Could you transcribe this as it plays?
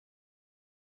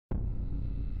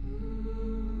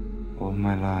All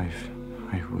my life,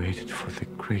 I waited for the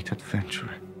great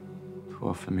adventurer to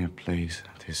offer me a place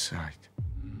at his side.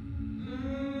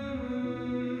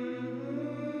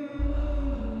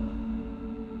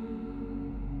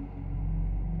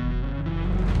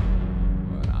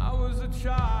 When I was a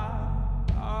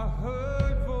child, I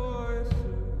heard voices.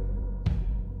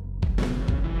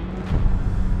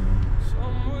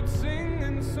 Some would sing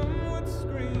and some would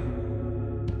scream.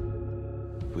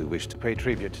 We wish to pay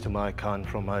tribute to my Khan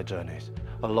from my journeys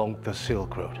along the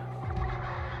Silk Road.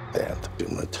 And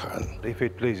in return. If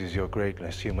it pleases your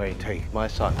greatness, you may take my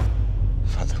son.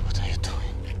 Father, what are you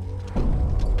doing?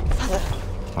 Father!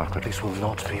 Margaret, this will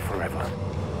not be forever.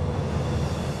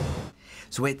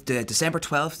 So December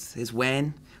 12th is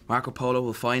when Marco Polo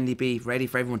will finally be ready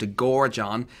for everyone to gorge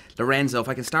on. Lorenzo, if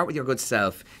I can start with your good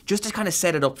self, just to kind of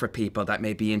set it up for people that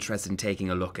may be interested in taking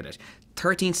a look at it.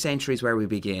 13th century is where we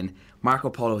begin. Marco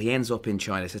Polo, he ends up in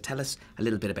China. So tell us a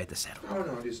little bit about the setup. I don't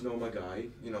know, this normal guy,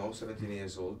 17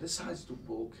 years old, decides to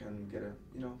walk and get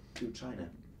to China,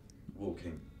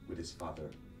 walking with his father.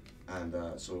 And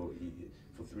so he,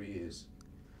 for 3 years,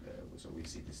 so we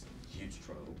see this huge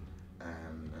trouble.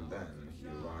 And then he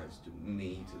arrives to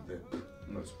meet the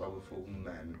most powerful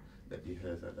man that the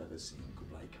earth had ever seen,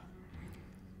 Kublai Khan.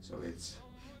 So it's,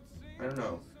 I don't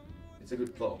know, it's a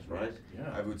good plot, right?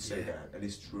 Yeah. I would say that, and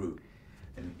it's true.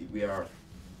 And we are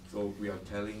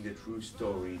telling the true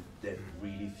story that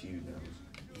really few knows.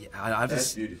 Yeah,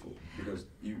 That's beautiful, because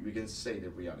we can say that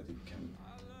reality can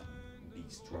be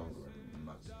stronger and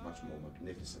much more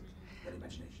magnificent than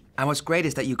imagination. And what's great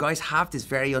is that you guys have this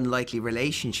very unlikely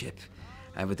relationship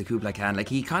with the Kublai Khan. Like,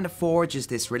 he kind of forges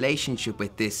this relationship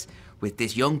with this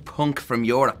young punk from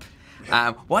Europe.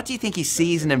 What do you think he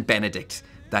sees in Benedict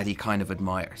that he kind of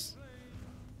admires?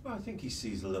 Well, I think he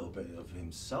sees a little bit of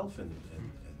himself in there. I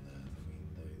mean,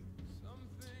 they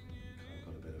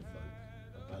kind of got a bit of like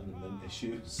abandonment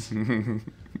issues, and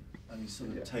he's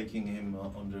sort of taking him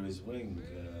under his wing.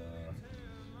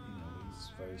 He's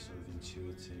very sort of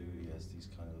intuitive. He has these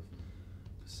kind of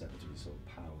perceptive sort of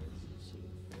powers.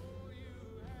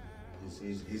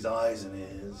 His eyes and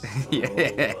ears.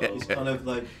 Yeah. He's kind of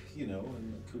like,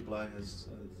 and Kublai has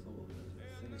thought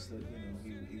things that, he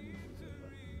would be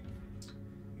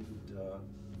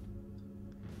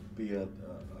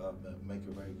make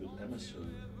a very good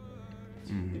emissary.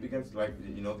 He becomes like,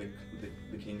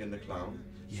 the king and the clown.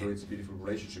 Yeah. So it's a beautiful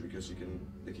relationship because the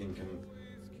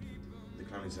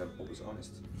clown is always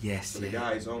honest. Yes. So the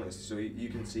guy is honest. So you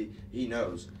can see, he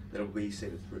knows that we say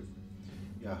the truth.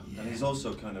 Yeah, and he's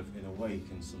also kind of, in a way, you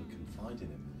can sort of confide in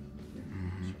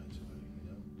him.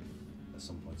 At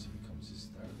some points he becomes his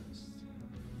therapist.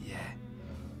 Yeah.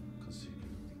 Because he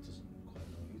doesn't quite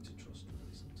know who to trust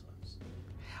really sometimes.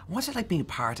 What's it like being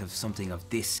part of something of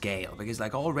this scale? Because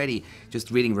like already just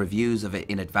reading reviews of it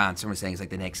in advance, some are saying it's like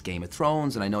the next Game of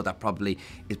Thrones, and I know that probably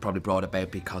is brought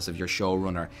about because of your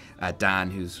showrunner,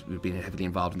 Dan, who's been heavily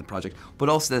involved in the project. But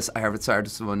also this, I heard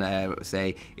someone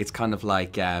say, it's kind of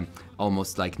like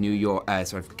almost like New York,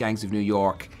 sort of Gangs of New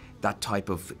York, that type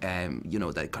of,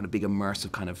 that kind of big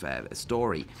immersive kind of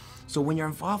story. So when you're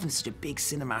involved in such a big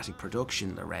cinematic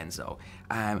production, Lorenzo,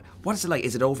 what is it like?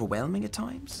 Is it overwhelming at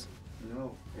times?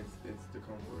 No, it's the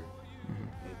contrary.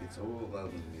 It's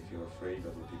overwhelming if you're afraid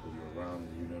of the people you're around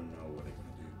and you don't know what they're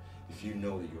going to do. If you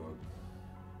know that you're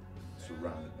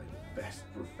surrounded by the best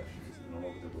professionals all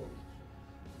over the world,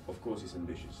 of course it's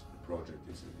ambitious. The project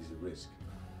is a risk.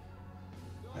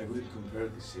 I wouldn't compare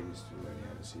this series to any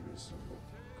other series,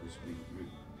 because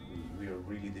we are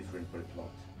really different by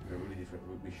plot. We are really different.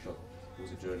 We shot, it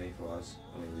was a journey for us.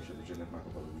 We shot the journey of Marco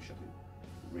Polo. We shot it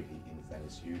really in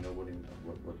Venice. You know what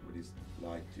it's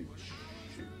like to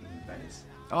shoot in Venice?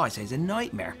 Oh, I'd say it's a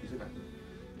nightmare. It's a nightmare.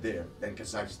 There, then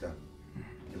Kazakhstan.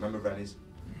 You remember Venice?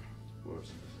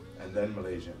 Worse. And then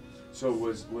Malaysia. So it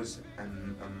was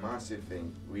a massive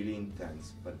thing, really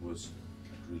intense, but was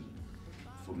a dream.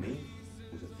 For me,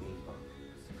 it was a theme park.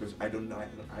 Because I don't have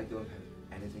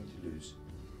anything to lose.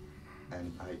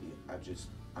 And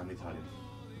I'm Italian.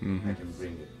 I can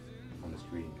bring it on the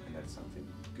screen, and that's something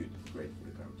good, great for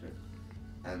the character.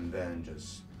 And then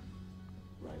just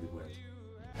ride it away.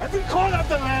 Every corner of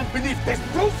the land beneath this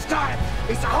blue sky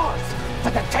is ours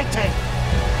for the taking!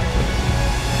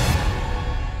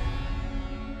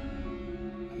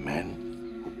 A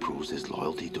man who proves his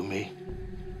loyalty to me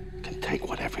can take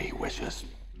whatever he wishes.